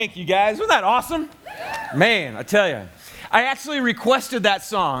Thank you, guys. Wasn't that awesome? Man, I tell you. I actually requested that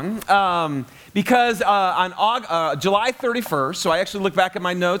song because on July 31st, so I actually looked back at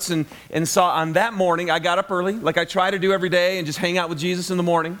my notes and saw on that morning, I got up early, like I try to do every day, and just hang out with Jesus in the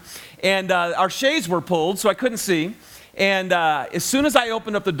morning. And our shades were pulled, so I couldn't see. And as soon as I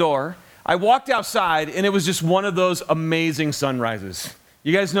opened up the door, I walked outside, and it was just one of those amazing sunrises.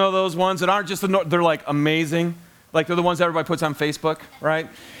 You guys know those ones that aren't just, they're like amazing. Like they're the ones that everybody puts on Facebook, right?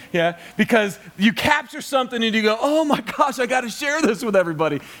 Yeah, because you capture something and you go, oh my gosh, I got to share this with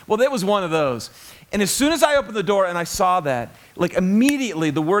everybody. Well, that was one of those. And as soon as I opened the door and I saw that, like immediately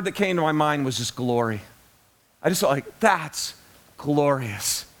the word that came to my mind was just glory. I just thought like, that's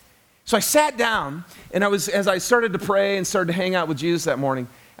glorious. So I sat down and as I started to pray and started to hang out with Jesus that morning,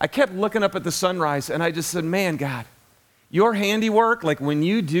 I kept looking up at the sunrise and I just said, man, God, your handiwork, like when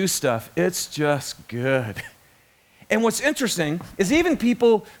you do stuff, it's just good. And what's interesting is even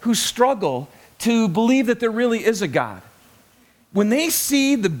people who struggle to believe that there really is a God, when they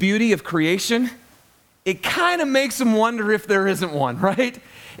see the beauty of creation, it kind of makes them wonder if there isn't one, right?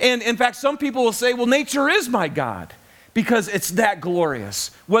 And in fact, some people will say, well, nature is my God because it's that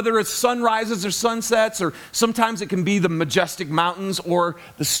glorious. Whether it's sunrises or sunsets, or sometimes it can be the majestic mountains or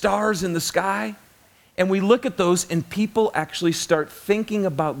the stars in the sky. And we look at those and people actually start thinking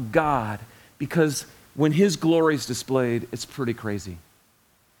about God because when his glory is displayed, it's pretty crazy.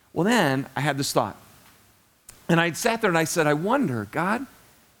 Well, then I had this thought. And I sat there and I said, I wonder, God,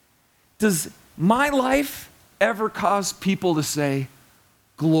 does my life ever cause people to say,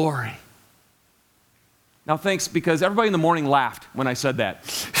 glory? Now, thanks, because everybody in the morning laughed when I said that.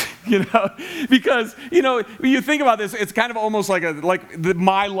 Because, you think about this, it's kind of almost like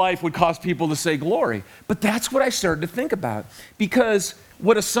my life would cause people to say glory. But that's what I started to think about. Because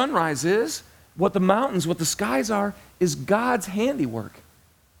what a sunrise is, what the mountains, what the skies are, is God's handiwork.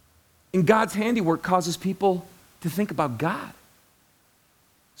 And God's handiwork causes people to think about God.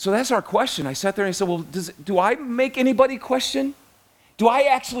 So that's our question. I sat there and I said, well, do I make anybody question? Do I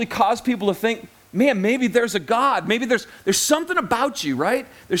actually cause people to think, man, maybe there's a God. Maybe there's something about you, right?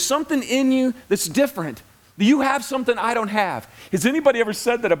 There's something in you that's different. You have something I don't have. Has anybody ever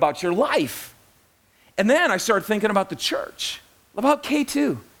said that about your life? And then I started thinking about the church, about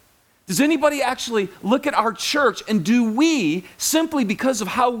K2. Does anybody actually look at our church and do we, simply because of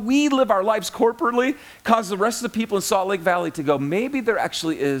how we live our lives corporately, cause the rest of the people in Salt Lake Valley to go, maybe there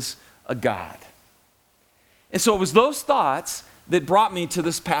actually is a God? And so it was those thoughts that brought me to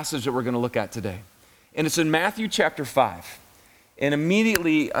this passage that we're going to look at today. And it's in Matthew chapter 5. And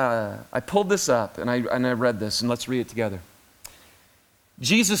immediately I pulled this up and I read this, and let's read it together.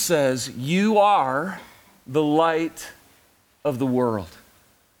 Jesus says, you are the light of the world.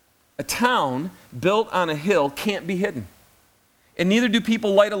 A town built on a hill can't be hidden. And neither do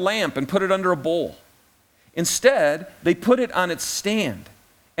people light a lamp and put it under a bowl. Instead, they put it on its stand,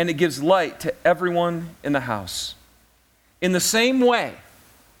 and it gives light to everyone in the house. In the same way,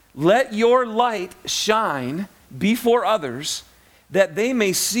 let your light shine before others, that they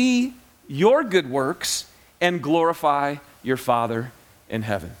may see your good works and glorify your Father in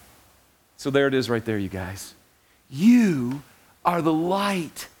heaven. So there it is right there, you guys. You are the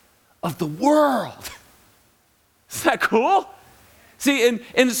light of the world. Isn't that cool? See,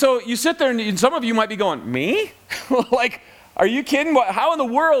 and so you sit there and some of you might be going, me? Like, are you kidding? How in the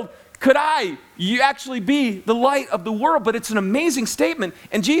world could you actually be the light of the world? But it's an amazing statement.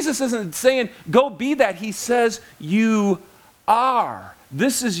 And Jesus isn't saying, go be that. He says, you are.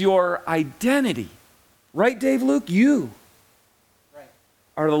 This is your identity. Right, Dave Luke? You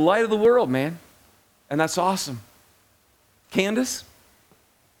are the light of the world, man. And that's awesome. Candace?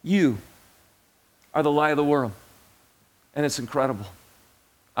 You are the light of the world. And it's incredible.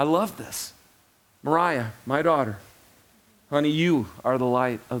 I love this. Mariah, my daughter, honey, you are the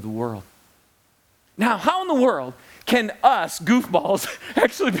light of the world. Now, how in the world can us goofballs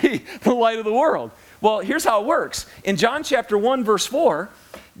actually be the light of the world? Well, here's how it works. In John chapter 1, verse 4,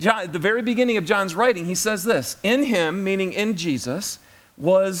 at the very beginning of John's writing, he says this, in him, meaning in Jesus,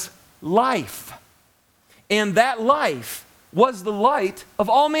 was life. And that life was the light of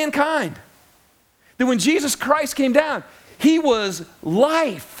all mankind. That when Jesus Christ came down, he was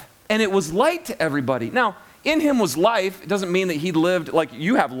life, and it was light to everybody. Now, in him was life. It doesn't mean that he lived like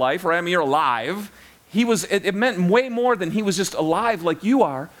you have life, right? I mean, you're alive. It meant way more than he was just alive like you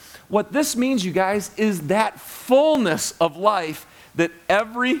are. What this means, you guys, is that fullness of life that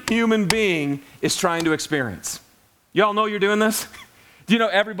every human being is trying to experience. Y'all know you're doing this? Do you know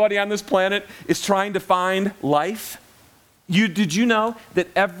everybody on this planet is trying to find life? Did you know that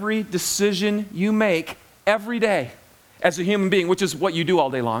every decision you make every day, as a human being, which is what you do all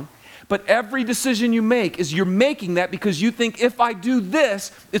day long. But every decision you make is you're making that because you think if I do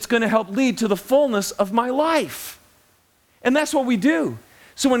this, it's going to help lead to the fullness of my life. And that's what we do.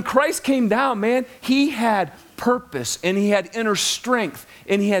 So when Christ came down, man, he had purpose and he had inner strength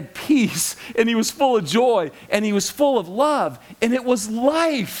and he had peace and he was full of joy and he was full of love and it was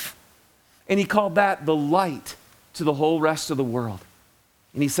life. And he called that the light to the whole rest of the world.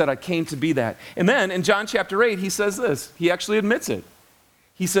 And he said, I came to be that. And then in John chapter 8, he says this. He actually admits it.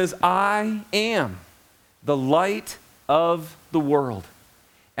 He says, I am the light of the world.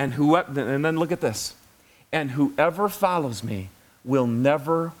 And then look at this. And whoever follows me will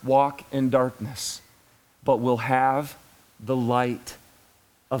never walk in darkness, but will have the light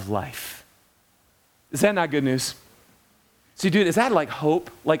of life. Is that not good news? See, dude, is that like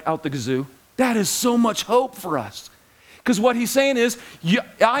hope, like out the kazoo? That is so much hope for us. Because what he's saying is,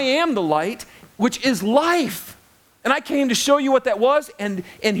 I am the light, which is life. And I came to show you what that was. And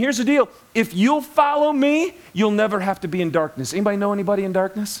here's the deal. If you'll follow me, you'll never have to be in darkness. Anybody know anybody in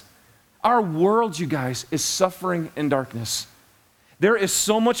darkness? Our world, you guys, is suffering in darkness. There is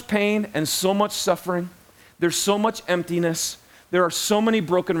so much pain and so much suffering. There's so much emptiness. There are so many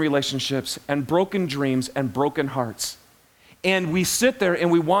broken relationships and broken dreams and broken hearts. And we sit there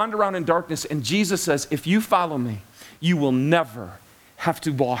and we wander around in darkness. And Jesus says, if you follow me, you will never have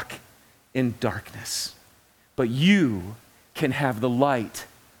to walk in darkness. But you can have the light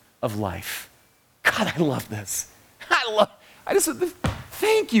of life. God, I love this. I just said,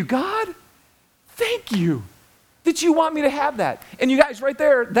 thank you, God. Thank you that you want me to have that. And you guys, right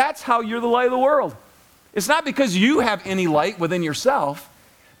there, that's how you're the light of the world. It's not because you have any light within yourself,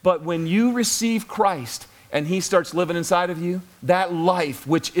 but when you receive Christ and he starts living inside of you, that life,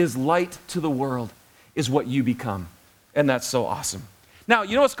 which is light to the world, is what you become. And that's so awesome. Now,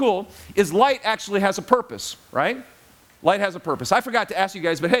 you know what's cool is light actually has a purpose, right? Light has a purpose. I forgot to ask you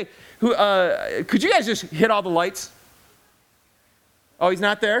guys, but hey, could you guys just hit all the lights? Oh, he's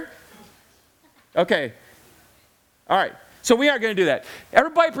not there? Okay. All right. So we aren't going to do that.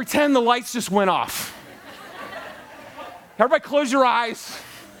 Everybody pretend the lights just went off. Everybody close your eyes.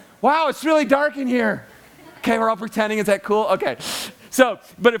 Wow, it's really dark in here. Okay, we're all pretending. Is that cool? Okay. So,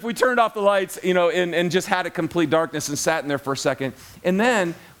 but if we turned off the lights, and just had a complete darkness and sat in there for a second, and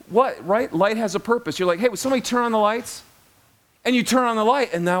then what, right? Light has a purpose. You're like, hey, would somebody turn on the lights? And you turn on the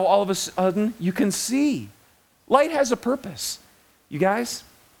light, and now all of a sudden you can see. Light has a purpose. You guys,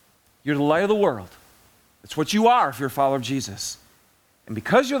 you're the light of the world. That's what you are if you're a follower of Jesus. And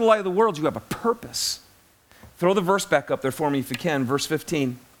because you're the light of the world, you have a purpose. Throw the verse back up there for me if you can, verse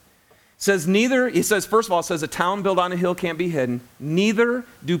 15. First of all, it says a town built on a hill can't be hidden. Neither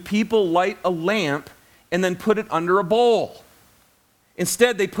do people light a lamp and then put it under a bowl.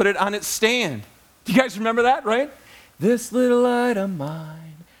 Instead, they put it on its stand. Do you guys remember that, right? This little light of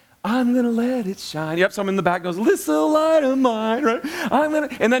mine, I'm going to let it shine. Yep, someone in the back goes, this little light of mine, right?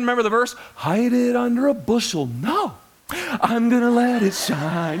 And then remember the verse, hide it under a bushel. No, I'm going to let it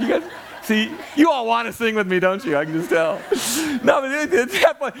shine. You guys, see, you all want to sing with me, don't you? I can just tell. No,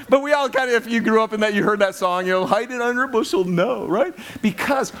 but we all kind of, if you grew up in that, you heard that song, hide it under a bushel. No, right?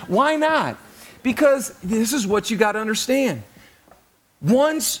 Because, why not? Because this is what you got to understand.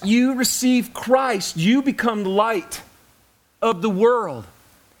 Once you receive Christ, you become the light of the world.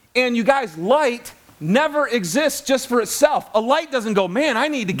 And you guys, light never exists just for itself. A light doesn't go, man, I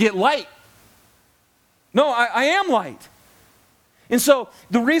need to get light. No, I am light. And so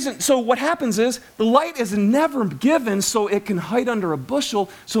what happens is the light is never given so it can hide under a bushel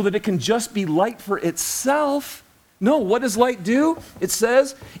so that it can just be light for itself. No, what does light do? It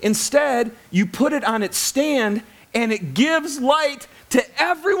says, instead, you put it on its stand and it gives light to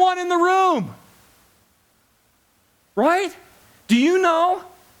everyone in the room. Right? Do you know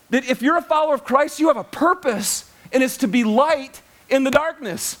that if you're a follower of Christ, you have a purpose, and it's to be light in the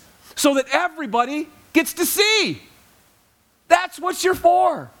darkness so that everybody gets to see. That's what you're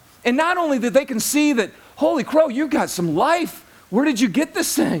for. And not only that they can see that, holy crow, you got some life. Where did you get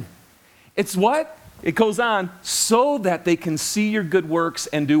this thing? It's what? It goes on, so that they can see your good works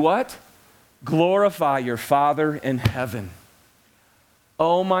and do what? Glorify your Father in heaven.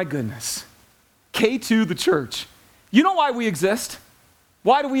 Oh my goodness. K2, the church. You know why we exist?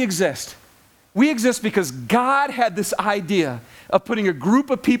 Why do we exist? We exist because God had this idea of putting a group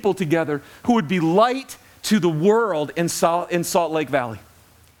of people together who would be light to the world in Salt Lake Valley.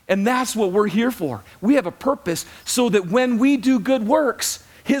 And that's what we're here for. We have a purpose so that when we do good works,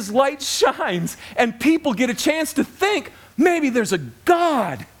 his light shines and people get a chance to think, maybe there's a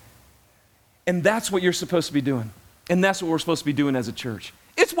God. And that's what you're supposed to be doing. And that's what we're supposed to be doing as a church.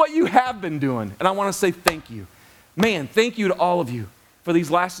 It's what you have been doing. And I want to say thank you. Man, thank you to all of you for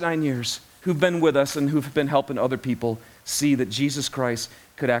these last 9 years who've been with us and who've been helping other people see that Jesus Christ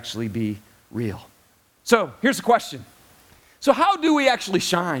could actually be real. So here's the question. So how do we actually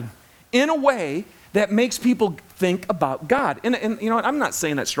shine in a way that makes people think about God? And you know what, I'm not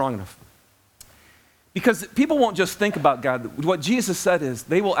saying that strong enough. Because people won't just think about God. What Jesus said is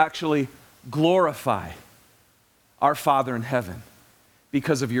they will actually glorify our Father in heaven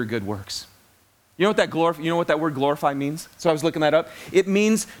because of your good works. You know what that word glorify means? So I was looking that up. It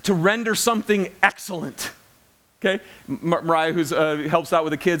means to render something excellent. Okay? Mariah, who helps out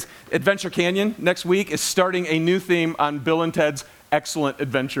with the kids, Adventure Canyon next week is starting a new theme on Bill and Ted's Excellent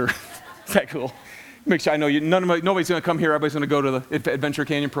Adventure. Is that cool? Make sure I know nobody's going to come here. Everybody's going to go to the Adventure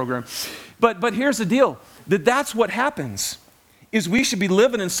Canyon program. But here's the deal. That's what happens, is we should be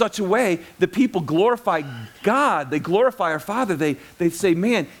living in such a way that people glorify God. They glorify our Father. They say,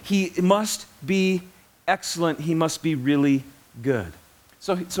 man, he must be excellent. He must be really good.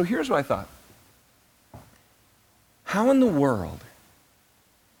 So here's what I thought. How in the world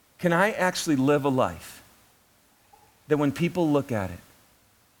can I actually live a life that when people look at it,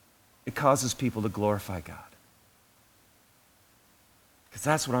 it causes people to glorify God? Because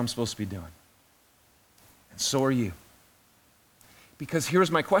that's what I'm supposed to be doing. And so are you. Because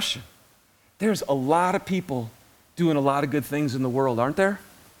here's my question. There's a lot of people doing a lot of good things in the world, aren't there?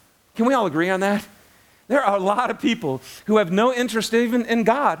 Can we all agree on that? There are a lot of people who have no interest even in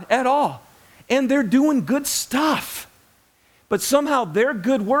God at all. And they're doing good stuff. But somehow their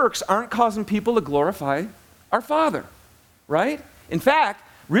good works aren't causing people to glorify our Father, right? In fact,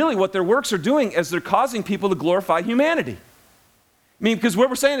 really what their works are doing is they're causing people to glorify humanity. I mean, because what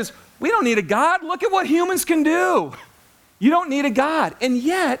we're saying is, we don't need a God. Look at what humans can do. You don't need a God. And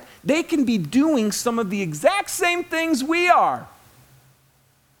yet, they can be doing some of the exact same things we are,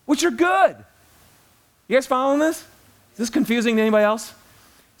 which are good. You guys following this? Is this confusing to anybody else?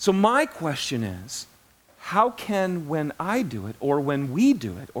 So my question is, how can when I do it, or when we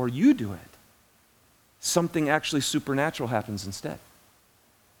do it, or you do it, something actually supernatural happens instead?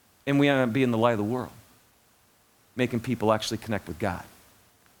 And we end up being the light of the world, making people actually connect with God.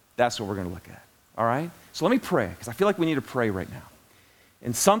 That's what we're going to look at, all right? So let me pray, because I feel like we need to pray right now.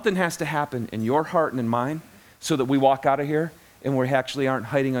 And something has to happen in your heart and in mine so that we walk out of here and we actually aren't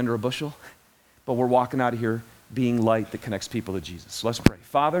hiding under a bushel, but we're walking out of here being light that connects people to Jesus. So let's pray.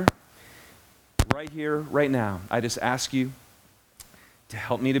 Father, right here, right now, I just ask you to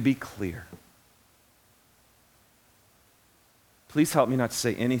help me to be clear. Please help me not to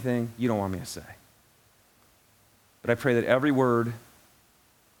say anything you don't want me to say. But I pray that every word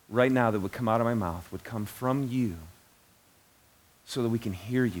right now that would come out of my mouth would come from you so that we can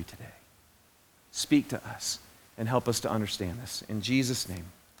hear you today. Speak to us and help us to understand this. In Jesus' name,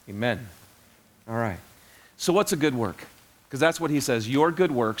 amen. All right. So what's a good work? Because that's what he says. Your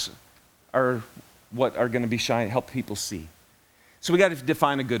good works are what are going to be shine, help people see. So we got to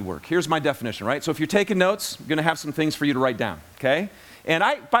define a good work. Here's my definition, right? So if you're taking notes, I'm going to have some things for you to write down, okay? And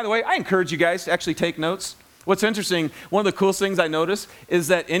by the way, I encourage you guys to actually take notes. What's interesting, one of the coolest things I notice is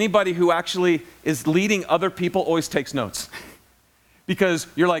that anybody who actually is leading other people always takes notes. Because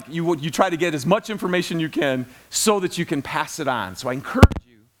you're like, you try to get as much information you can so that you can pass it on. So I encourage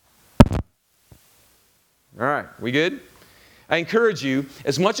you. All right, we good? I encourage you,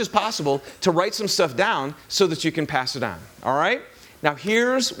 as much as possible, to write some stuff down so that you can pass it on. All right? Now,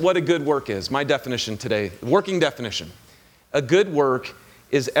 here's what a good work is. My definition today, working definition. A good work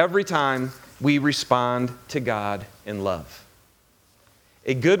is every time we respond to God in love.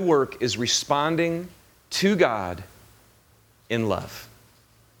 A good work is responding to God in love.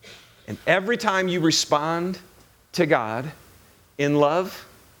 And every time you respond to God in love,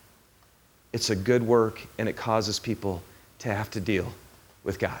 it's a good work and it causes people to have to deal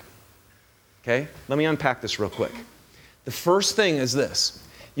with God. Okay? Let me unpack this real quick. The first thing is this.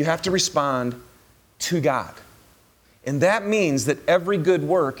 You have to respond to God. And that means that every good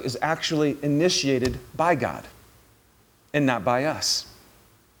work is actually initiated by God and not by us.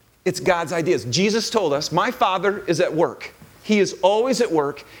 It's God's ideas. Jesus told us, my Father is at work. He is always at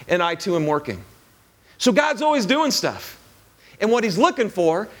work, and I too am working. So God's always doing stuff. And what he's looking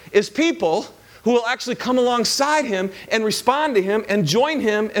for is people who will actually come alongside him and respond to him and join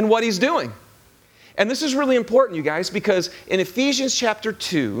him in what he's doing. And this is really important, you guys, because in Ephesians chapter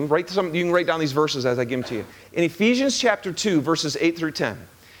 2, you can write down these verses as I give them to you. In Ephesians chapter 2, verses 8 through 10,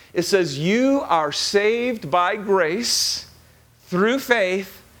 it says, you are saved by grace through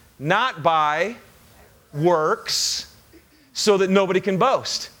faith, not by works, so that nobody can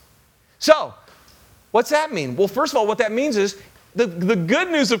boast. So, what's that mean? Well, first of all, what that means is the good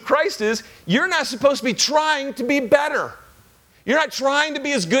news of Christ is you're not supposed to be trying to be better. You're not trying to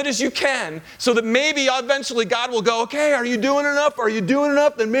be as good as you can so that maybe eventually God will go, okay, are you doing enough? Are you doing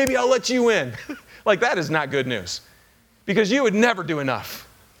enough? Then maybe I'll let you in. Like, that is not good news, because you would never do enough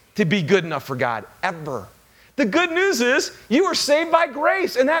to be good enough for God, ever. The good news is you are saved by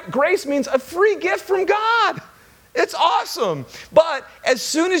grace, and that grace means a free gift from God. It's awesome. But as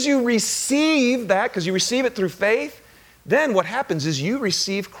soon as you receive that, because you receive it through faith, then what happens is you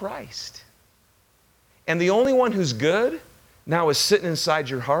receive Christ. And the only one who's good now is sitting inside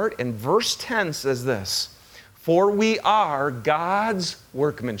your heart. And verse 10 says this, for we are God's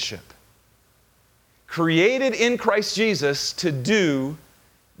workmanship, created in Christ Jesus to do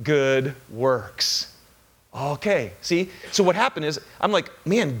good works. Okay, see? So what happened is, I'm like,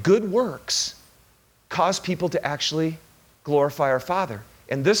 man, good works cause people to actually glorify our Father.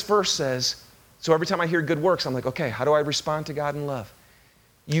 And this verse says, so every time I hear good works, I'm like, okay, how do I respond to God in love?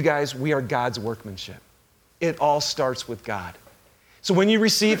 You guys, we are God's workmanship. It all starts with God. So when you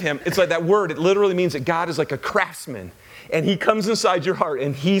receive Him, it's like that word, it literally means that God is like a craftsman, and He comes inside your heart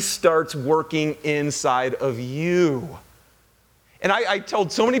and He starts working inside of you. And I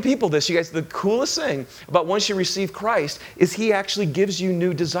told so many people this, you guys, the coolest thing about once you receive Christ is He actually gives you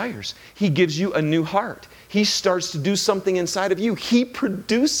new desires. He gives you a new heart. He starts to do something inside of you. He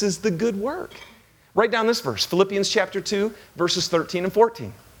produces the good work. Write down this verse, Philippians chapter 2, verses 13 and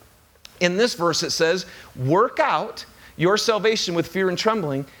 14. In this verse it says, work out your salvation with fear and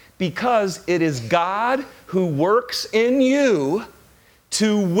trembling, because it is God who works in you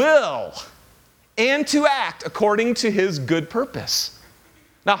to will and to act according to His good purpose.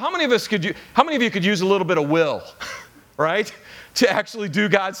 Now, how many of you could use a little bit of will, right? To actually do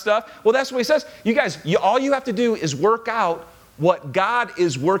God's stuff? Well, that's what He says. You guys, all you have to do is work out what God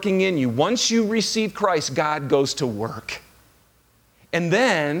is working in you. Once you receive Christ, God goes to work. And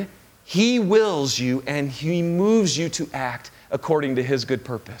then He wills you and He moves you to act according to His good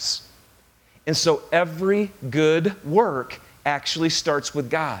purpose. And so every good work actually starts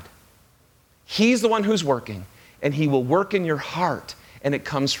with God. He's the one who's working, and He will work in your heart, and it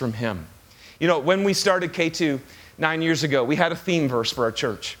comes from Him. You know, when we started K2 9 years ago, we had a theme verse for our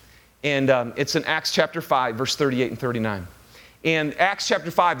church. And it's in Acts chapter 5, verse 38 and 39. In Acts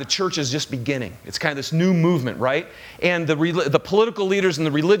chapter 5, the church is just beginning. It's kind of this new movement, right? And the political leaders and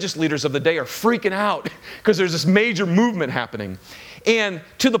the religious leaders of the day are freaking out because there's this major movement happening. And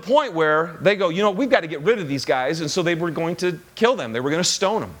to the point where they go, you know, we've got to get rid of these guys. And so they were going to kill them. They were going to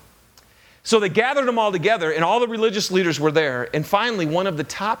stone them. So they gathered them all together, and all the religious leaders were there. And finally, one of the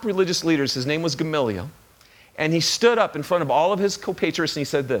top religious leaders, his name was Gamaliel, and he stood up in front of all of his compatriots and he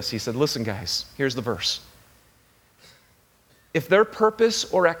said this. He said, listen, guys, here's the verse. If their purpose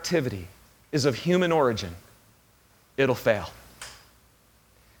or activity is of human origin, it'll fail.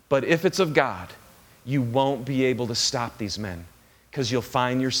 But if it's of God, you won't be able to stop these men, because you'll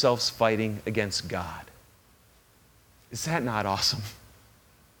find yourselves fighting against God. Is that not awesome?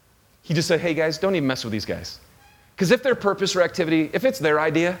 He just said, hey guys, don't even mess with these guys. Because if their purpose or activity, if it's their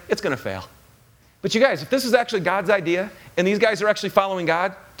idea, it's going to fail. But you guys, if this is actually God's idea, and these guys are actually following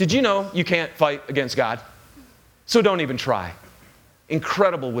God, did you know you can't fight against God? So don't even try.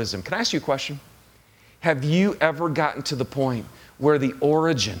 Incredible wisdom. Can I ask you a question? Have you ever gotten to the point where the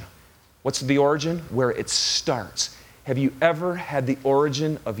origin, what's the origin? Where it starts. Have you ever had the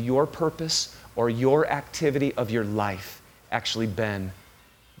origin of your purpose or your activity of your life actually been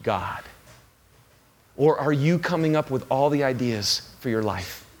God? Or are you coming up with all the ideas for your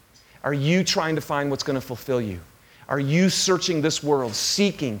life? Are you trying to find what's going to fulfill you? Are you searching this world,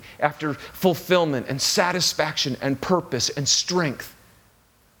 seeking after fulfillment and satisfaction and purpose and strength?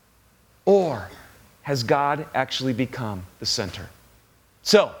 Or has God actually become the center?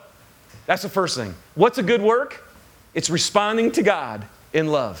 So, that's the first thing. What's a good work? It's responding to God in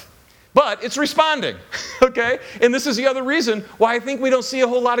love. But it's responding, okay? And this is the other reason why I think we don't see a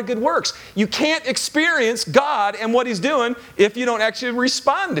whole lot of good works. You can't experience God and what He's doing if you don't actually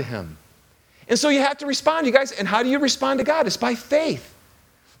respond to Him. And so you have to respond, you guys. And how do you respond to God? It's by faith.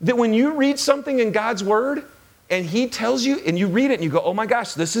 That when you read something in God's Word and He tells you, and you read it and you go, oh my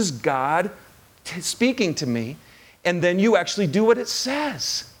gosh, this is God speaking to me. And then you actually do what it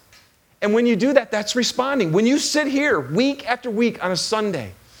says. And when you do that, that's responding. When you sit here week after week on a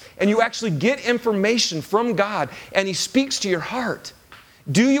Sunday and you actually get information from God and He speaks to your heart,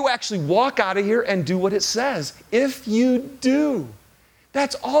 do you actually walk out of here and do what it says? If you do,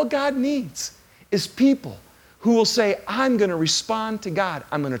 that's all God needs, is people who will say, I'm going to respond to God.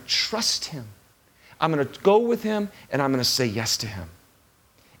 I'm going to trust Him. I'm going to go with Him, and I'm going to say yes to Him.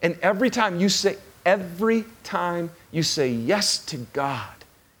 And every time you say, every time you say yes to God,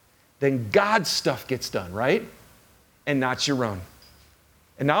 then God's stuff gets done, right? And not your own.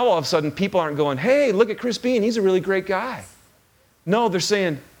 And now all of a sudden people aren't going, hey, look at Chris Bean, he's a really great guy. No, they're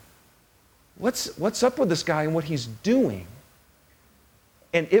saying, what's up with this guy and what he's doing?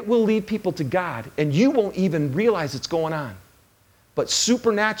 And it will lead people to God, and you won't even realize it's going on. But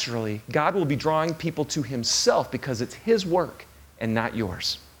supernaturally, God will be drawing people to himself because it's his work and not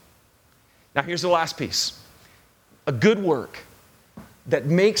yours. Now here's the last piece. A good work that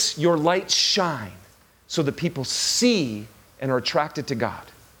makes your light shine so that people see and are attracted to God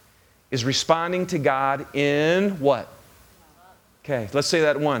is responding to God in what? Okay, let's say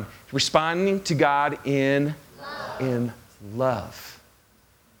that one. Responding to God in love.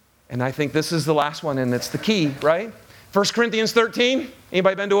 And I think this is the last one, and it's the key, right? 1 Corinthians 13.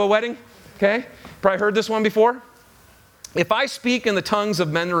 Anybody been to a wedding? Okay, probably heard this one before. If I speak in the tongues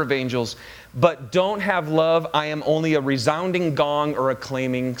of men or of angels, but don't have love, I am only a resounding gong or a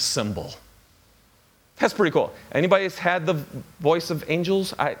clanging cymbal. That's pretty cool. Anybody had the voice of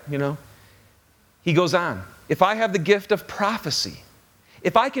angels? He goes on. If I have the gift of prophecy,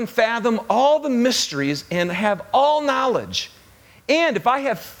 if I can fathom all the mysteries and have all knowledge, and if I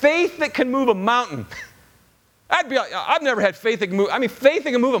have faith that can move a mountain, I've never had faith that can move. Faith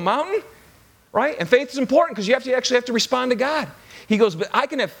that can move a mountain, right? And faith is important because you actually have to respond to God. He goes, but I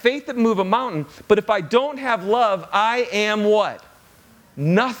can have faith that can move a mountain, but if I don't have love, I am what?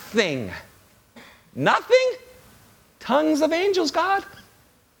 Nothing. Nothing? Tongues of angels, God.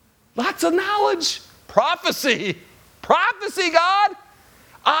 Lots of knowledge. Prophecy. Prophecy, God.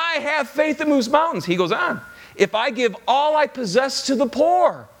 I have faith that moves mountains. He goes on. If I give all I possess to the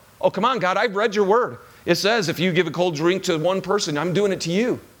poor. Oh, come on, God, I've read your word. It says if you give a cold drink to one person, I'm doing it to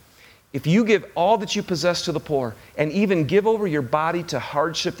you. If you give all that you possess to the poor and even give over your body to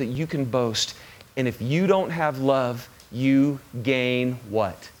hardship that you can boast, and if you don't have love, you gain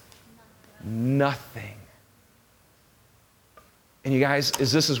what? Nothing. And you guys,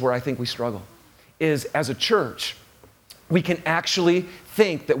 this is where I think we struggle, is as a church, we can actually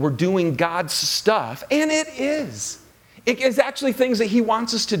think that we're doing God's stuff, and it is. It is actually things that he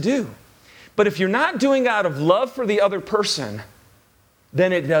wants us to do. But if you're not doing it out of love for the other person,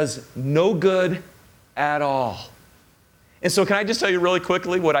 then it does no good at all. And so can I just tell you really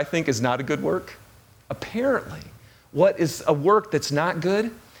quickly what I think is not a good work? Apparently, what is a work that's not good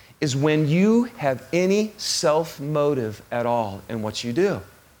is when you have any self-motive at all in what you do.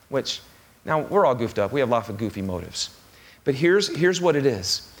 Which, now we're all goofed up. We have lots of goofy motives. But here's what it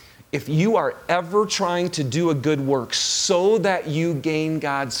is. If you are ever trying to do a good work so that you gain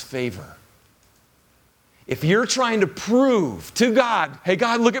God's favor, if you're trying to prove to God, hey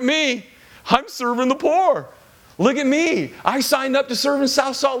God, look at me, I'm serving the poor. Look at me, I signed up to serve in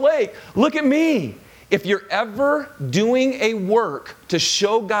South Salt Lake. Look at me. If you're ever doing a work to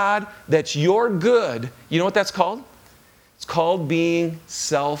show God that you're good, you know what that's called? It's called being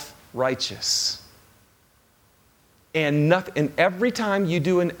self-righteous. And every time you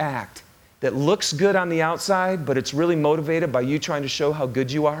do an act that looks good on the outside, but it's really motivated by you trying to show how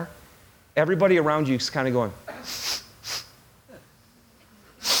good you are, everybody around you is kind of going,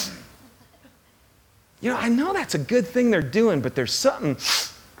 I know that's a good thing they're doing, but there's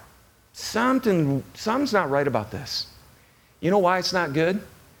something's not right about this. You know why it's not good?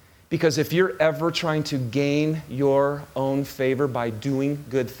 Because if you're ever trying to gain your own favor by doing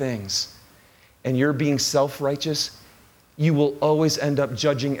good things, and you're being self-righteous, you will always end up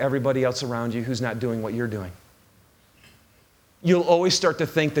judging everybody else around you who's not doing what you're doing. You'll always start to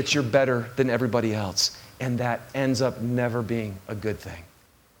think that you're better than everybody else, and that ends up never being a good thing.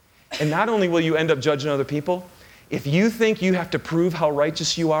 And not only will you end up judging other people, if you think you have to prove how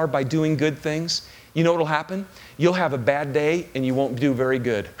righteous you are by doing good things, you know what will happen? You'll have a bad day and you won't do very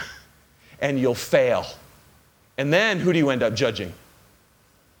good. And you'll fail. And then who do you end up judging?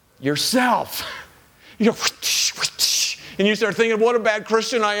 Yourself. And you start thinking, what a bad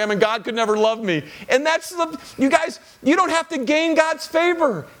Christian I am, and God could never love me. And you guys, you don't have to gain God's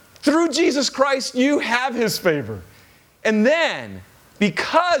favor. Through Jesus Christ, you have his favor. And then,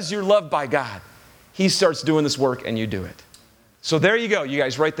 because you're loved by God, he starts doing this work and you do it. So there you go, you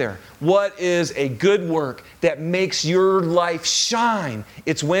guys, right there. What is a good work that makes your life shine?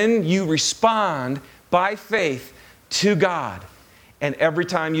 It's when you respond by faith to God. And every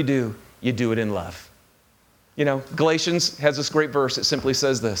time you do it in love. Galatians has this great verse. It simply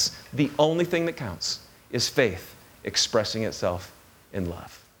says this: the only thing that counts is faith expressing itself in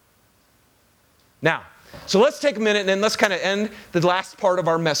love. Now, so let's take a minute and then let's kind of end the last part of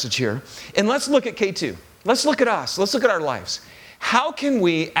our message here. And let's look at K2. Let's look at us. Let's look at our lives. How can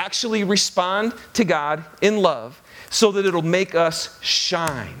we actually respond to God in love so that it'll make us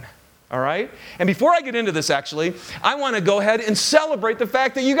shine? All right? And before I get into this, actually, I want to go ahead and celebrate the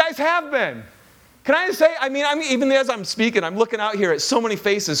fact that you guys have been. Can I say, even as I'm speaking, I'm looking out here at so many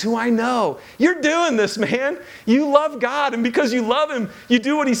faces who I know. You're doing this, man. You love God, and because you love Him, you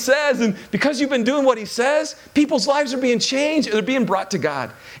do what He says, and because you've been doing what He says, people's lives are being changed, and they're being brought to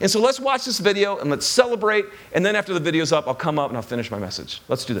God. And so let's watch this video, and let's celebrate, and then after the video's up, I'll come up and I'll finish my message.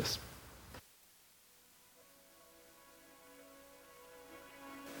 Let's do this.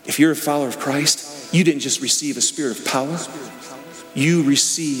 If you're a follower of Christ, you didn't just receive a spirit of power. You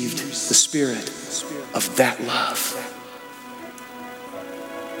received the spirit of that love.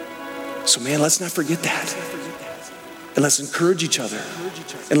 So man, let's not forget that. And let's encourage each other.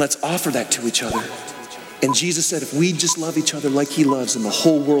 And let's offer that to each other. And Jesus said, if we just love each other like He loves, then the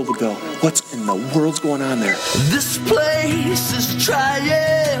whole world would go, what in the world's going on there? This place is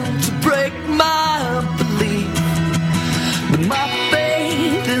trying to break my belief. But my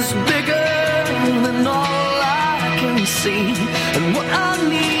faith is bigger than all I can see. And what I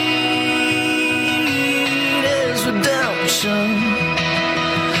need is redemption.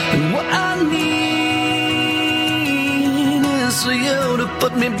 And what I need is for you to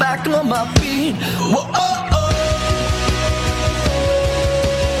put me back on my feet. Whoa, oh, oh.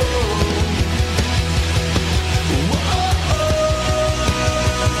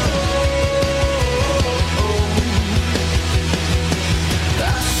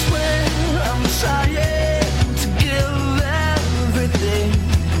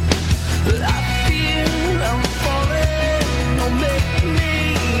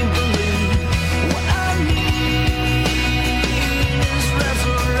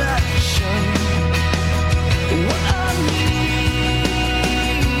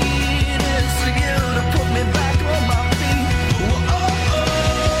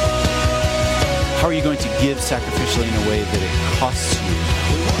 How are you going to give sacrificially in a way that it costs you?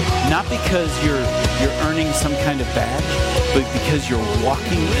 Not because you're earning some kind of badge, but because you're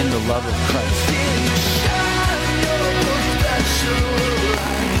walking in the love of Christ.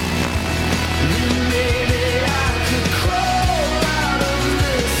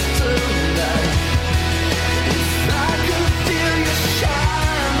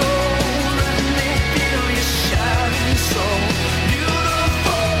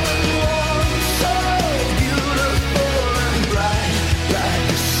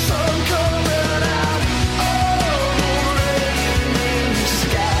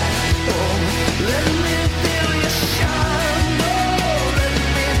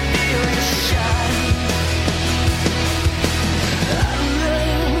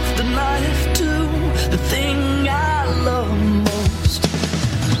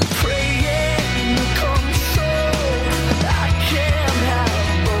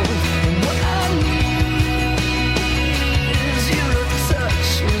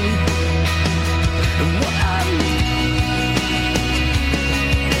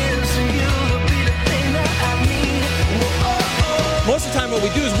 Most of the time what we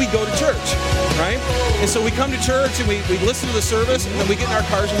do is we go to church, right? And so we come to church and we listen to the service, and then we get in our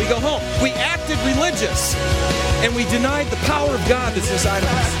cars and we go home. We acted religious, and we denied the power of God that's inside of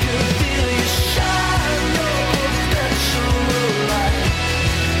us.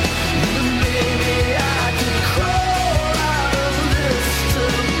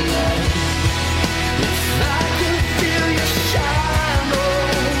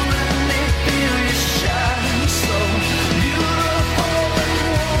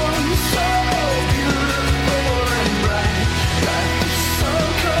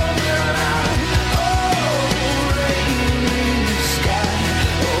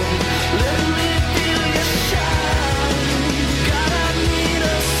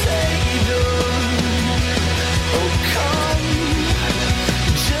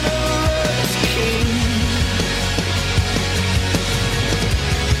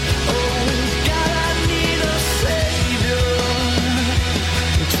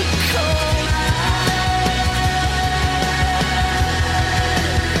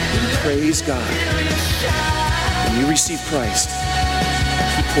 Praise God. When you receive Christ,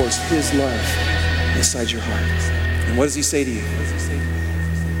 He pours His love inside your heart. And what does He say to you?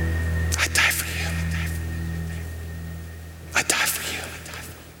 I die for you. I die for you.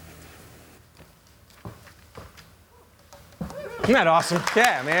 Isn't that awesome?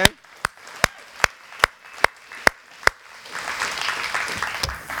 Yeah, man.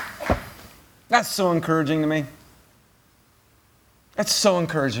 That's so encouraging to me. That's so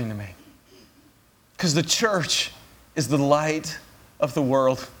encouraging to me. Because the church is the light of the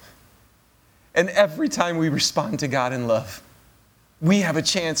world. And every time we respond to God in love, we have a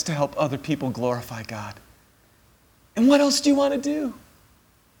chance to help other people glorify God. And what else do you want to do?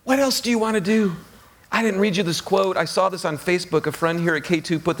 What else do you want to do? I didn't read you this quote. I saw this on Facebook. A friend here at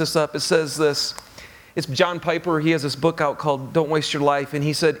K2 put this up. It says this. It's John Piper. He has this book out called Don't Waste Your Life. And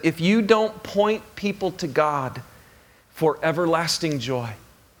he said, if you don't point people to God for everlasting joy,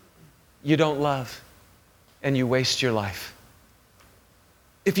 you don't love and you waste your life.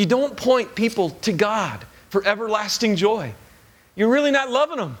 If you don't point people to God for everlasting joy, you're really not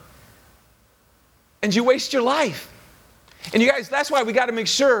loving them. And you waste your life. And you guys, that's why we got to make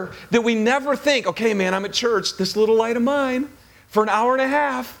sure that we never think, okay, man, I'm at church, this little light of mine, for an hour and a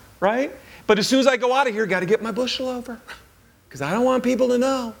half, right? But as soon as I go out of here, got to get my bushel over. Because I don't want people to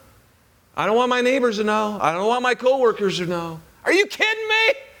know. I don't want my neighbors to know. I don't want my coworkers to know. Are you kidding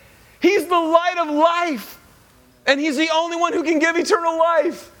me? He's the light of life. And He's the only one who can give eternal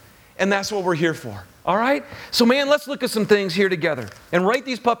life. And that's what we're here for. All right? So, man, let's look at some things here together and write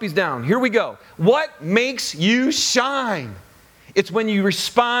these puppies down. Here we go. What makes you shine? It's when you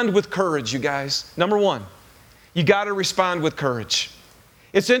respond with courage, you guys. Number one, you got to respond with courage.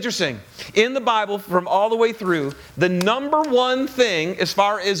 It's interesting. In the Bible, from all the way through, the number one thing, as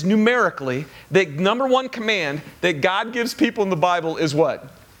far as numerically, the number one command that God gives people in the Bible is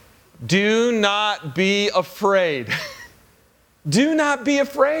what? Do not be afraid. Do not be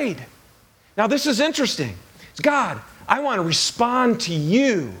afraid. Now, this is interesting. God, I want to respond to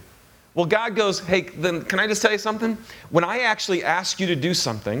you. Well, God goes, hey, then can I just tell you something? When I actually ask you to do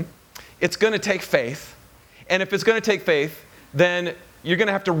something, it's going to take faith. And if it's going to take faith, then you're going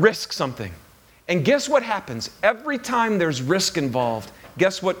to have to risk something. And guess what happens? Every time there's risk involved,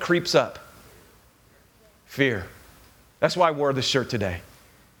 guess what creeps up? Fear. That's why I wore this shirt today.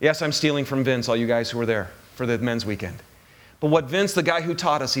 Yes, I'm stealing from Vince, all you guys who were there for the men's weekend. But what Vince, the guy who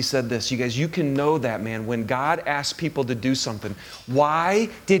taught us, he said this, you guys, you can know that, man, when God asks people to do something, why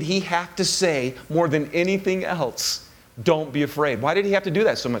did He have to say more than anything else, don't be afraid? Why did He have to do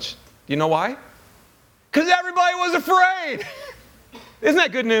that so much? Do you know why? Because everybody was afraid. Isn't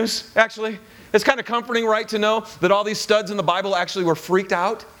that good news, actually? It's kind of comforting, right, to know that all these studs in the Bible actually were freaked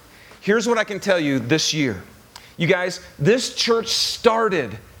out. Here's what I can tell you this year. You guys, this church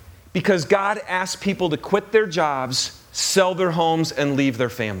started because God asked people to quit their jobs, sell their homes, and leave their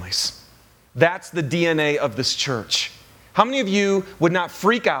families. That's the DNA of this church. How many of you would not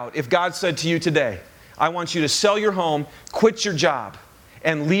freak out if God said to you today, I want you to sell your home, quit your job,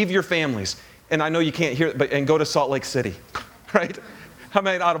 and leave your families? And I know you can't hear it, but and go to Salt Lake City, right? How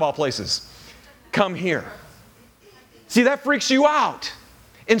many out of all places? Come here. See, that freaks you out.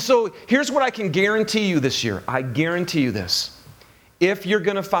 And so here's what I can guarantee you this year. I guarantee you this. If you're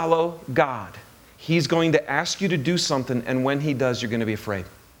going to follow God, He's going to ask you to do something, and when He does, you're going to be afraid.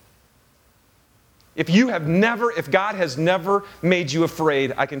 If God has never made you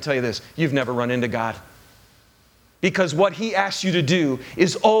afraid, I can tell you this, you've never run into God. Because what He asks you to do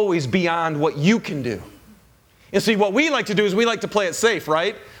is always beyond what you can do. And see, what we like to do is we like to play it safe,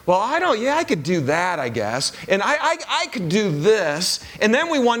 right? Well, I could do that, I guess. And I could do this. And then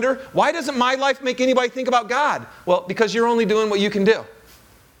we wonder, why doesn't my life make anybody think about God? Well, because you're only doing what you can do.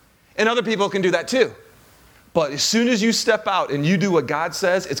 And other people can do that too. But as soon as you step out and you do what God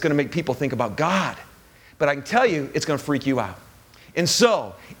says, it's going to make people think about God. But I can tell you, it's going to freak you out. And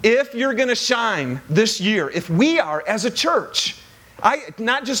so, if you're going to shine this year, if we are as a church,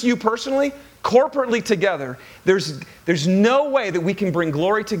 not just you personally, corporately together, there's no way that we can bring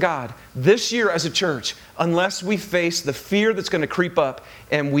glory to God this year as a church unless we face the fear that's going to creep up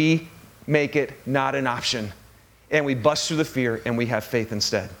and we make it not an option. And we bust through the fear and we have faith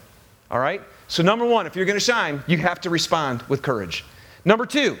instead. All right? So number one, if you're going to shine, you have to respond with courage. Number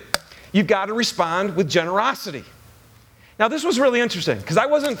two, you've got to respond with generosity. Now, this was really interesting because I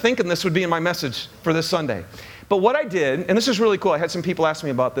wasn't thinking this would be in my message for this Sunday. But what I did, and this is really cool, I had some people ask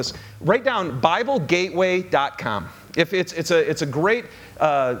me about this, write down BibleGateway.com. It's a great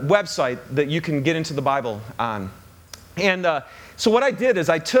website that you can get into the Bible on. And so what I did is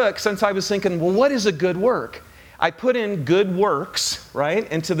I took, since I was thinking, well, what is a good work? I put in good works,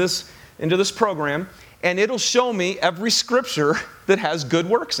 right, into this program, and it'll show me every scripture that has good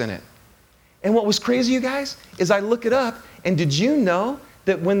works in it. And what was crazy, you guys, is I look it up, and did you know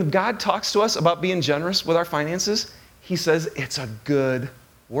that when God talks to us about being generous with our finances, He says it's a good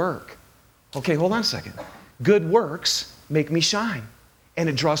work. Okay, hold on a second. Good works make me shine, and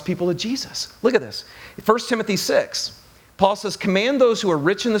it draws people to Jesus. Look at this. 1 Timothy 6, Paul says, command those who are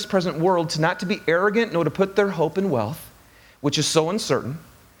rich in this present world to not to be arrogant, nor to put their hope in wealth, which is so uncertain,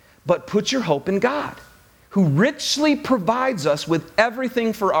 but put your hope in God, who richly provides us with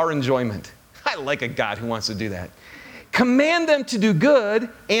everything for our enjoyment. I like a God who wants to do that. Command them to do good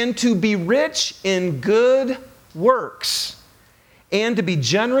and to be rich in good works and to be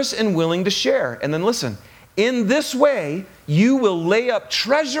generous and willing to share. And then listen, in this way, you will lay up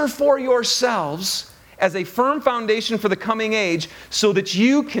treasure for yourselves as a firm foundation for the coming age so that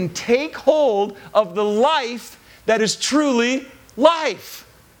you can take hold of the life that is truly life.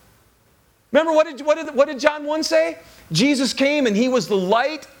 Remember, what did John 1 say? Jesus came and he was the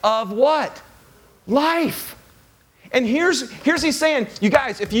light of what? Life. And here's he's saying, you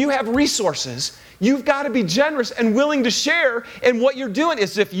guys, if you have resources, you've got to be generous and willing to share. And what you're doing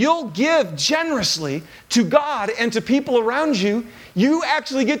is if you'll give generously to God and to people around you, you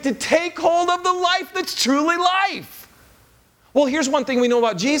actually get to take hold of the life that's truly life. Well, here's one thing we know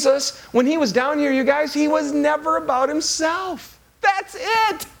about Jesus. When he was down here, you guys, he was never about himself. That's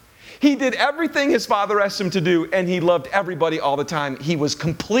it. He did everything his Father asked him to do, and he loved everybody all the time. He was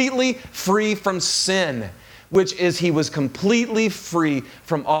completely free from sin, which is he was completely free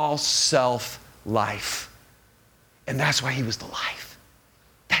from all self-life. And that's why he was the life.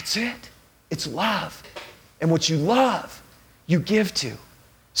 That's it. It's love. And what you love, you give to.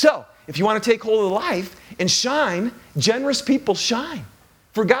 So, if you want to take hold of the life and shine, generous people shine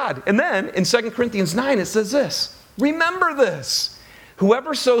for God. And then in 2 Corinthians 9, it says this, remember this.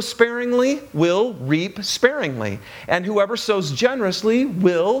 Whoever sows sparingly will reap sparingly, and whoever sows generously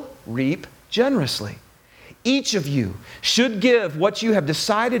will reap generously. Each of you should give what you have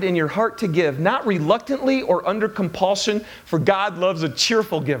decided in your heart to give, not reluctantly or under compulsion, for God loves a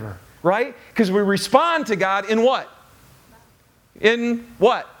cheerful giver, right? Because we respond to God in what? In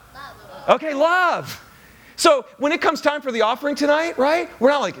what? Love. Okay, love. So when it comes time for the offering tonight, right? We're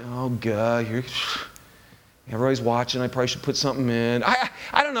not like, oh God, everybody's watching, I probably should put something in. I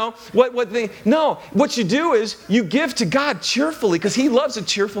don't know. No, what you do is you give to God cheerfully because he loves a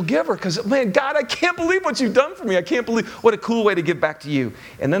cheerful giver. Because, man, God, I can't believe what you've done for me. I can't believe, what a cool way to give back to you.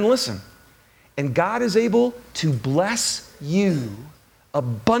 And then listen, and God is able to bless you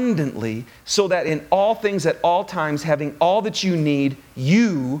abundantly so that in all things at all times, having all that you need,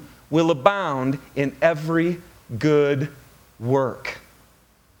 you will abound in every good work.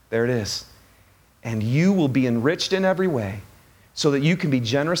 There it is. And you will be enriched in every way so that you can be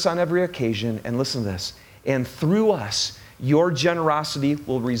generous on every occasion. And listen to this. And through us, your generosity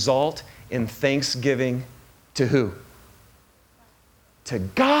will result in thanksgiving to who? To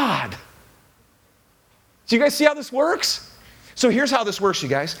God. Do you guys see how this works? So here's how this works, you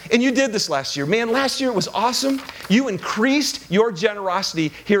guys. And you did this last year. Man, last year it was awesome. You increased your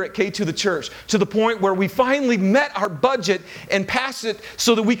generosity here at K2 the church to the point where we finally met our budget and passed it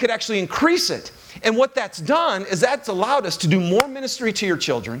so that we could actually increase it. And what that's done is that's allowed us to do more ministry to your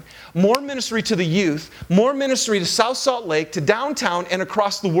children, more ministry to the youth, more ministry to South Salt Lake, to downtown, and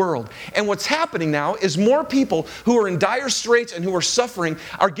across the world. And what's happening now is more people who are in dire straits and who are suffering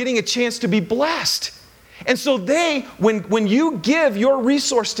are getting a chance to be blessed. And so when you give your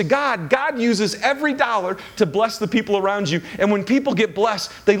resource to God, God uses every dollar to bless the people around you. And when people get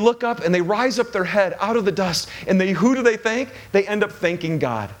blessed, they look up and they rise up their head out of the dust. And who do they thank? They end up thanking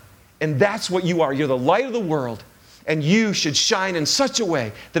God. And that's what you are. You're the light of the world. And you should shine in such a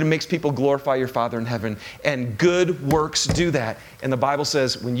way that it makes people glorify your Father in heaven. And good works do that. And the Bible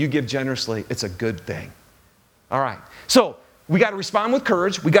says when you give generously, it's a good thing. All right. So we got to respond with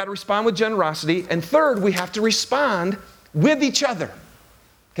courage. We got to respond with generosity. And third, we have to respond with each other.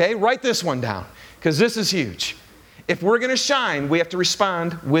 Okay? Write this one down because this is huge. If we're going to shine, we have to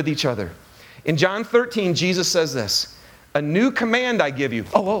respond with each other. In John 13, Jesus says this. A new command I give you.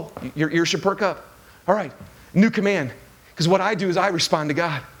 Your ears should perk up. All right, new command. Because what I do is I respond to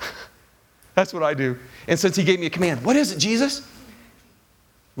God. That's what I do. And since he gave me a command, what is it, Jesus?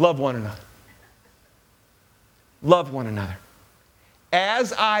 Love one another. Love one another.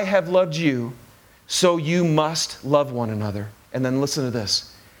 As I have loved you, so you must love one another. And then listen to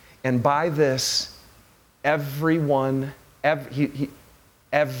this. And by this, everyone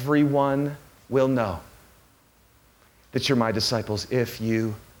will know that you're my disciples if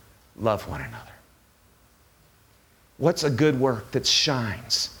you love one another. What's a good work that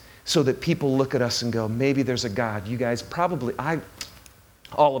shines so that people look at us and go, maybe there's a God? You guys probably,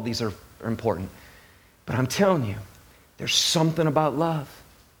 all of these are important. But I'm telling you, there's something about love.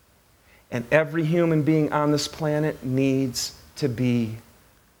 And every human being on this planet needs to be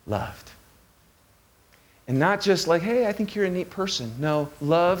loved. And not just like, hey, I think you're a neat person. No,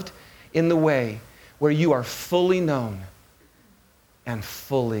 loved in the way where you are fully known and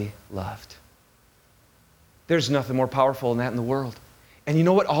fully loved. There's nothing more powerful than that in the world. And you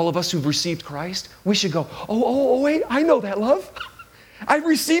know what? All of us who've received Christ, we should go, oh, wait, I know that love. I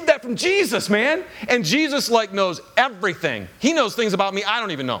received that from Jesus, man. And Jesus like knows everything. He knows things about me I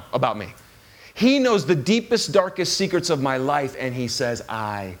don't even know about me. He knows the deepest, darkest secrets of my life, and he says,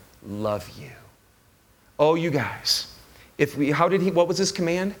 I love you. Oh, you guys, what was his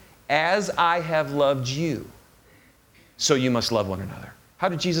command? As I have loved you, so you must love one another. How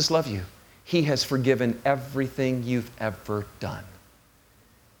did Jesus love you? He has forgiven everything you've ever done.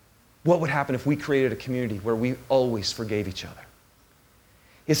 What would happen if we created a community where we always forgave each other?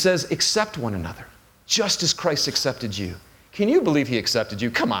 It says, accept one another, just as Christ accepted you. Can you believe he accepted you?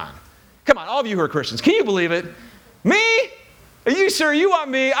 Come on. Come on, all of you who are Christians, can you believe it? Me? Are you sure you want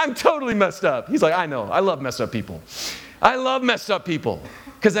me? I'm totally messed up. He's like, I know. I love messed up people. I love messed up people.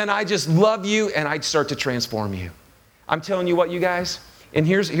 Because then I just love you and I start to transform you. I'm telling you what, you guys. And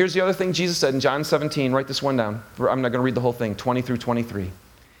here's the other thing Jesus said in John 17. Write this one down. I'm not going to read the whole thing, 20 through 23.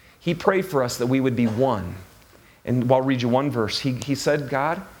 He prayed for us that we would be one. And I'll read you one verse. He said,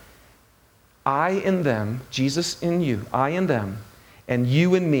 God, I in them, Jesus in you, I in them, and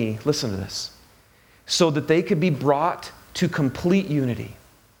you in me, listen to this, so that they could be brought to complete unity.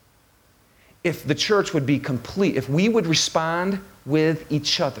 If the church would be complete, if we would respond with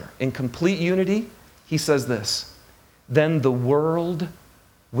each other in complete unity, he says this, then the world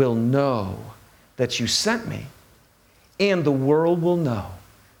will know that you sent me, and the world will know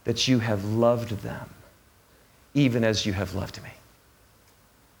that you have loved them, even as you have loved me.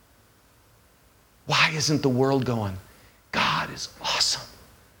 Why isn't the world going, God is awesome?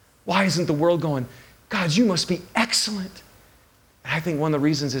 Why isn't the world going, God, you must be excellent? And I think one of the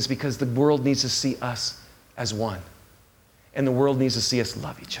reasons is because the world needs to see us as one. And the world needs to see us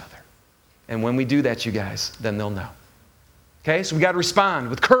love each other. And when we do that, you guys, then they'll know. Okay, so we got to respond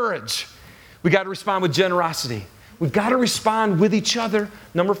with courage. We got to respond with generosity. We've got to respond with each other.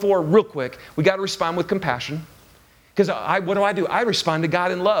 Number 4, real quick, we got to respond with compassion. Because what do? I respond to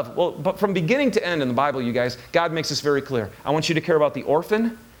God in love. Well, but from beginning to end in the Bible, you guys, God makes this very clear. I want you to care about the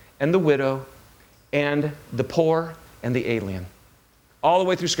orphan and the widow and the poor and the alien. All the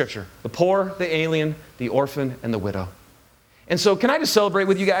way through Scripture. The poor, the alien, the orphan, and the widow. And so can I just celebrate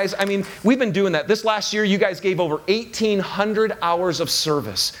with you guys? I mean, we've been doing that. This last year, you guys gave over 1,800 hours of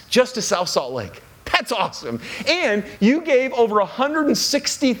service just to South Salt Lake. That's awesome. And you gave over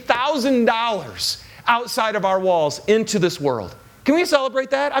 $160,000 outside of our walls into this world. Can we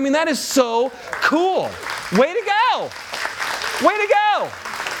celebrate that? I mean, that is so cool. Way to go. Way to go.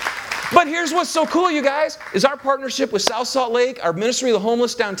 But here's what's so cool, you guys, is our partnership with South Salt Lake, our Ministry of the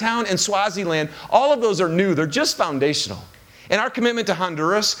Homeless downtown, and Swaziland. All of those are new. They're just foundational. And our commitment to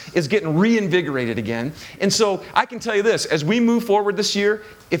Honduras is getting reinvigorated again. And so I can tell you this, as we move forward this year,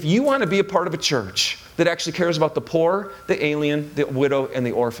 if you want to be a part of a church that actually cares about the poor, the alien, the widow, and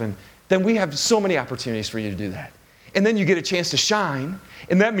the orphan, then we have so many opportunities for you to do that. And then you get a chance to shine,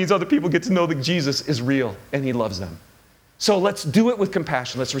 and that means other people get to know that Jesus is real and he loves them. So let's do it with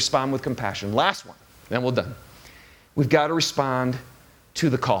compassion. Let's respond with compassion. Last one, then we're done. We've got to respond to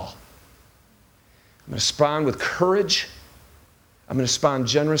the call. I'm going to respond with courage. I'm going to respond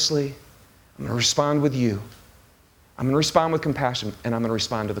generously. I'm going to respond with you. I'm going to respond with compassion, and I'm going to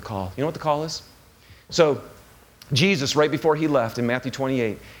respond to the call. You know what the call is? So Jesus, right before he left in Matthew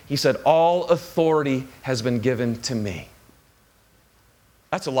 28, he said, all authority has been given to me.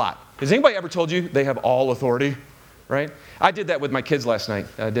 That's a lot. Has anybody ever told you they have all authority? Right? I did that with my kids last night,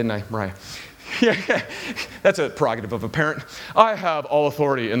 didn't I, Mariah? Yeah, that's a prerogative of a parent. I have all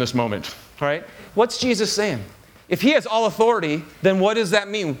authority in this moment, right? What's Jesus saying? If he has all authority, then what does that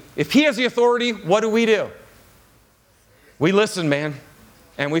mean? If he has the authority, what do? We listen, man,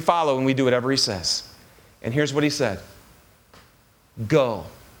 and we follow, and we do whatever he says. And here's what he said. Go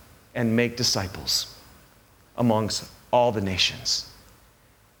and make disciples amongst all the nations,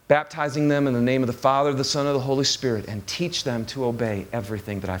 baptizing them in the name of the Father, the Son, and the Holy Spirit, and teach them to obey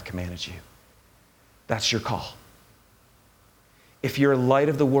everything that I've commanded you. That's your call. If you're a light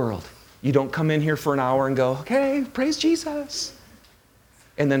of the world, you don't come in here for an hour and go, okay, praise Jesus,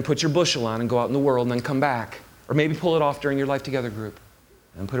 and then put your bushel on and go out in the world and then come back. Or maybe pull it off during your Life Together group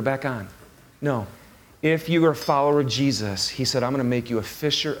and put it back on. No. If you are a follower of Jesus, he said, I'm going to make you a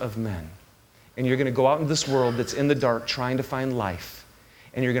fisher of men. And you're going to go out into this world that's in the dark trying to find life.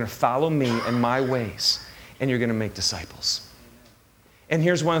 And you're going to follow me and my ways, and you're going to make disciples. And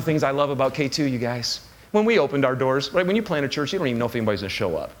here's one of the things I love about K2, you guys. When we opened our doors, right, when you plant a church, you don't even know if anybody's going to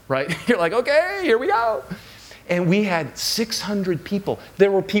show up, right? You're like, okay, here we go. And we had 600 people.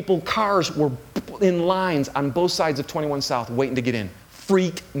 There were people, cars were in lines on both sides of 21 South waiting to get in.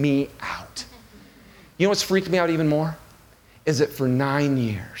 Freaked me out. You know what's freaked me out even more? Is that for 9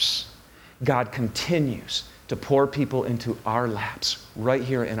 years, God continues to pour people into our laps right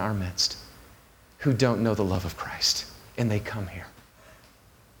here in our midst who don't know the love of Christ, and they come here.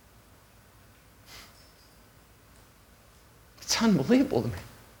 It's unbelievable to me.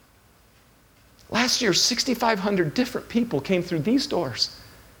 Last year, 6,500 different people came through these doors,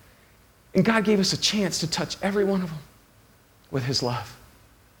 and God gave us a chance to touch every one of them with his love.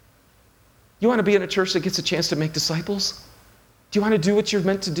 You want to be in a church that gets a chance to make disciples? Do you want to do what you're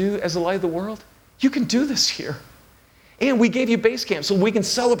meant to do as the light of the world? You can do this here. And we gave you Base Camp so we can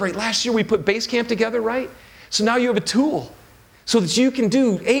celebrate. Last year we put Base Camp together, right? So now you have a tool so that you can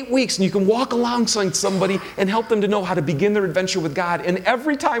do 8 weeks and you can walk alongside somebody and help them to know how to begin their adventure with God. And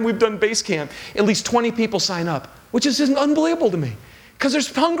every time we've done Base Camp, at least 20 people sign up, which is just unbelievable to me. Because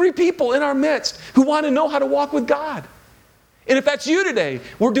there's hungry people in our midst who want to know how to walk with God. And if that's you today,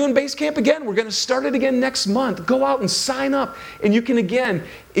 we're doing Base Camp again. We're going to start it again next month. Go out and sign up, and you can again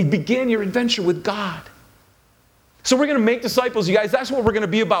begin your adventure with God. So we're going to make disciples, you guys. That's what we're going to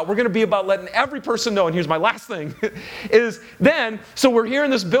be about. We're going to be about letting every person know. And here's my last thing, is then, so we're here in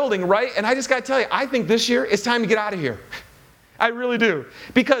this building, right? And I just got to tell you, I think this year it's time to get out of here. I really do.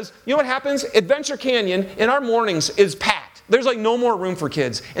 Because you know what happens? Adventure Canyon in our mornings is packed. There's like no more room for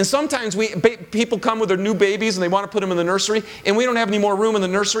kids. And sometimes people come with their new babies and they want to put them in the nursery, and we don't have any more room in the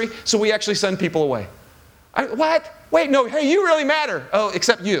nursery, so we actually send people away. What? Wait, no, hey, you really matter. Oh,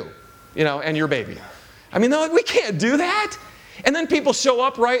 except you, and your baby. I mean, no, we can't do that. And then people show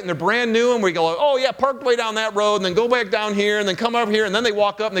up, right, and they're brand new, and we go, oh, yeah, park way down that road, and then go back down here, and then come up here, and then they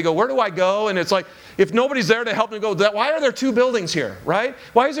walk up, and they go, where do I go? And it's like, if nobody's there to help them go, why are there 2 buildings here, right?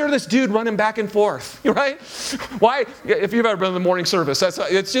 Why is there this dude running back and forth, right? Why? If you've ever been in the morning service,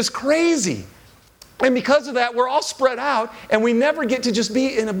 it's just crazy. And because of that, we're all spread out, and we never get to just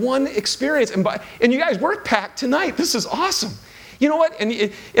be in one experience. And you guys, we're packed tonight. This is awesome. You know what?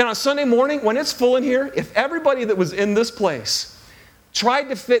 And on Sunday morning, when it's full in here, if everybody that was in this place tried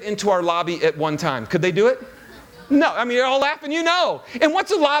to fit into our lobby at one time, could they do it? No. I mean, you're all laughing, And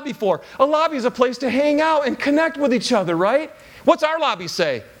what's a lobby for? A lobby is a place to hang out and connect with each other, right? What's our lobby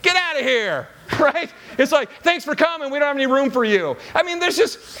say? Get out of here, right? It's like, thanks for coming. We don't have any room for you. I mean, this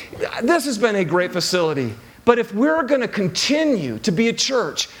has been a great facility. But if we're going to continue to be a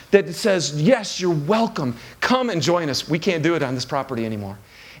church that says, yes, you're welcome, come and join us, we can't do it on this property anymore.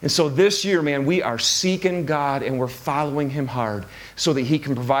 And so this year, man, we are seeking God and we're following him hard so that he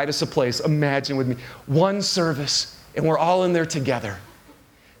can provide us a place. Imagine with me, one service, and we're all in there together.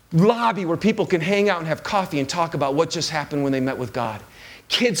 Lobby where people can hang out and have coffee and talk about what just happened when they met with God.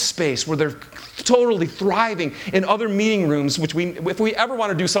 Kids space where they're totally thriving in other meeting rooms, which if we ever want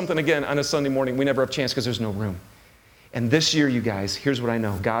to do something again on a Sunday morning, we never have a chance because there's no room. And this year, you guys, here's what I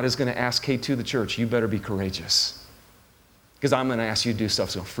know. God is going to ask K2, the church, you better be courageous. Because I'm going to ask you to do stuff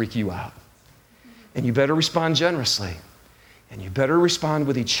that's going to freak you out. And you better respond generously. And you better respond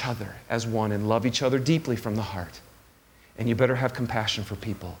with each other as one and love each other deeply from the heart. And you better have compassion for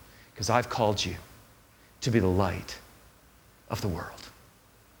people because I've called you to be the light of the world.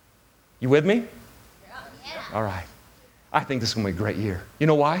 You with me? Yeah. All right. I think this is going to be a great year. You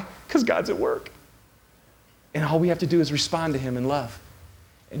know why? Because God's at work. And all we have to do is respond to him in love.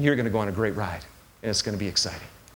 And you're going to go on a great ride. And it's going to be exciting.